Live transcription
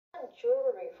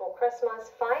jewelry for Christmas.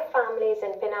 5 families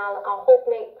in Penal are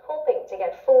hoping to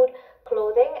get food,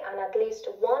 clothing, and at least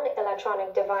one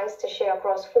electronic device to share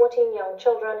across 14 young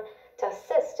children to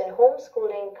assist in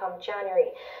homeschooling come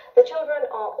January. The children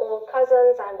are all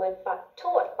cousins and were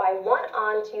taught by one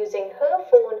aunt using her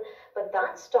phone, but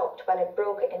that stopped when it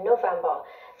broke in November.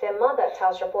 Their mother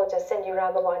tells reporter Cindy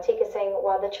Raghubatika saying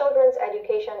while the children's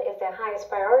education is their highest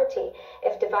priority,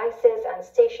 if devices and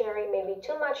stationery may be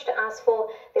too much to ask for,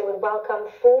 they would welcome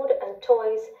food and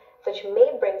toys, which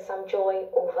may bring some joy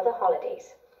over the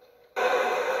holidays.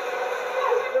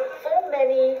 For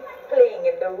many, playing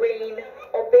in the rain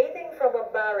or bathing from a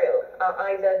barrel are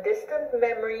either distant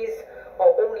memories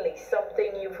or only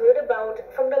something you've heard about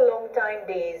from the long time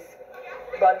days.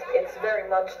 But it's very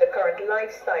much the current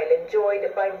lifestyle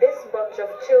enjoyed by this bunch of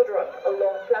children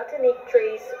along Platonique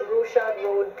Trace, Rochard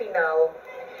Road, Penal.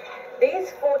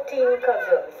 These 14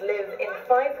 cousins live in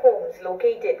 5 homes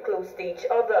located close to each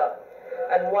other.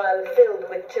 And while filled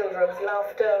with children's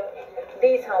laughter,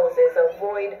 these houses are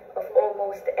void of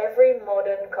almost every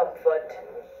modern comfort.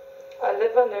 I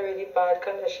live under really bad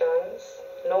conditions.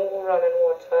 No running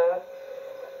water,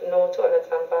 no toilet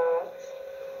and bath,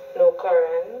 no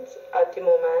current at the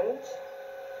moment.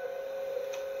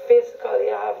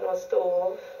 Basically, I have no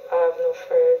stove, I have no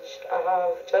fridge, I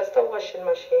have just a washing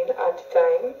machine at the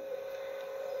time,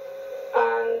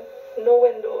 and no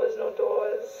windows, no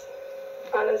doors,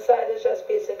 and inside is just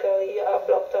basically a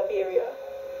blocked up area.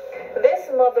 This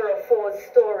mother of 4's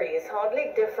story is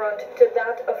hardly different to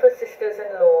that of her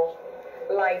sisters-in-law.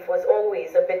 Life was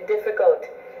always a bit difficult,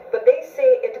 but they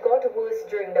say it got worse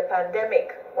during the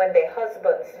pandemic when their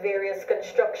husbands' various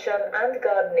construction and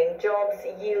gardening jobs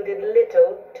yielded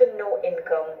little to no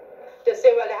income. To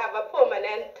say, well, they have a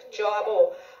permanent job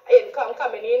or income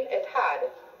coming in, it's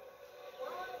hard.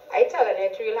 I telling you,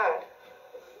 it's real hard.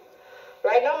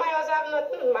 Right now, my house have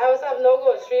nothing. My house have no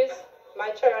groceries.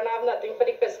 My children have nothing for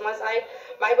the Christmas.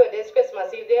 My birthday is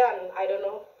Christmas Eve day, and I don't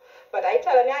know. But I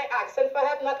telling you, I asking for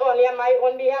help not only on my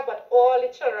own behalf, but all the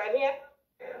children here.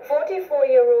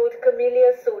 44-year-old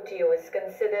Camelia Sotio is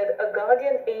considered a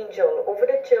guardian angel over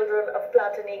the children of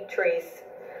Platonique Trace.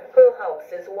 Her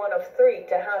house is one of 3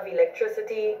 to have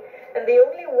electricity and the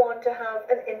only one to have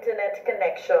an internet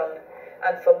connection.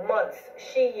 And for months,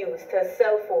 she used her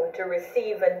cell phone to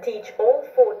receive and teach all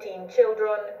 14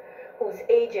 children, whose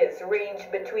ages range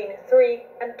between 3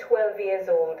 and 12 years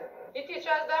old. The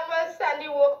teachers then will send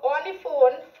the work on the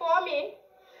phone for me.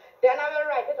 Then I will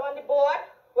write it on the board,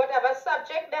 whatever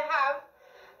subject they have,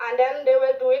 and then they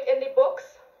will do it in the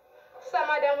books. Some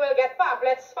of them will get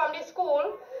pamphlets from the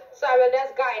school, so I will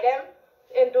just guide them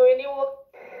in doing the work.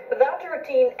 That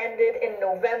routine ended in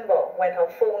November when her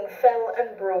phone fell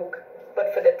and broke.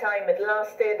 But for the time it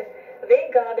lasted, they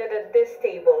gathered at this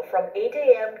table from 8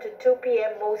 a.m. to 2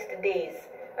 p.m. most days.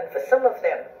 And for some of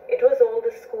them, it was all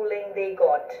the schooling they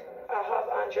got. I have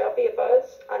Andrea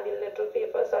papers and the little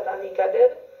papers that Anika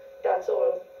did. That's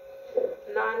all.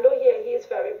 Nando here, he is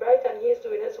very bright and he is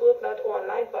doing his work not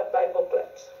online but by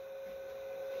booklets.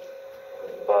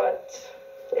 But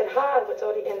it's hard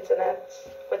without the internet,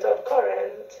 without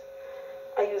current.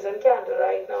 I'm using candle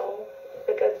right now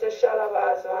because this shall have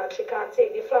asthma and she can't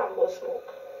take the flambeau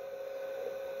smoke.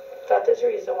 That is the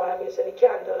reason why I'm using the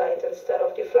candlelight instead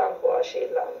of the flambeau or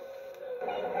shade lamp.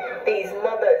 These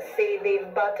mothers say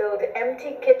they've battled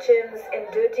empty kitchens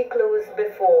and dirty clothes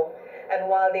before, and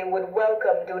while they would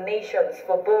welcome donations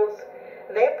for both,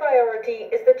 their priority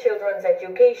is the children's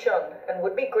education and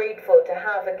would be grateful to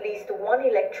have at least one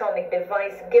electronic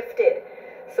device gifted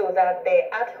so that their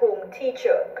at-home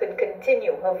teacher could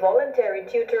continue her voluntary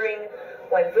tutoring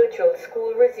when virtual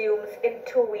school resumes in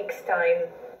 2 weeks' time.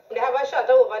 They have a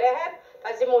shelter over their head.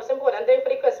 That's the most important thing for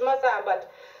the Christmas time. But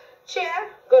cheer,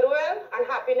 goodwill, and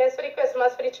happiness for the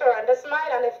Christmas for the children. The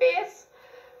smile on the face.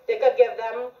 They could give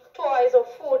them toys or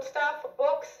food stuff,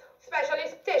 books, especially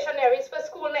stationaries for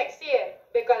school next year.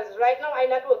 Because right now I'm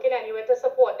not working anywhere to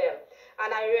support them.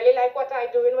 And I really like what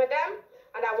I'm doing with them.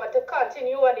 And I want to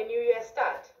continue when the new year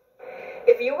starts.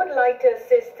 If you would like to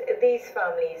assist these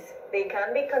families, they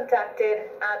can be contacted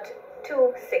at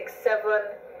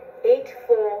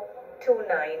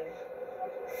 267-8429.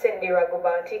 Cindy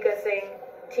Raghubatika Singh,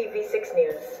 TV6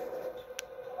 News.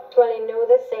 Well, you know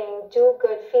the saying, do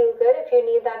good, feel good. If you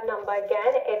need that number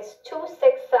again, it's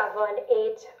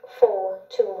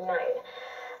 267-8429.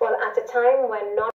 Well, at a time when not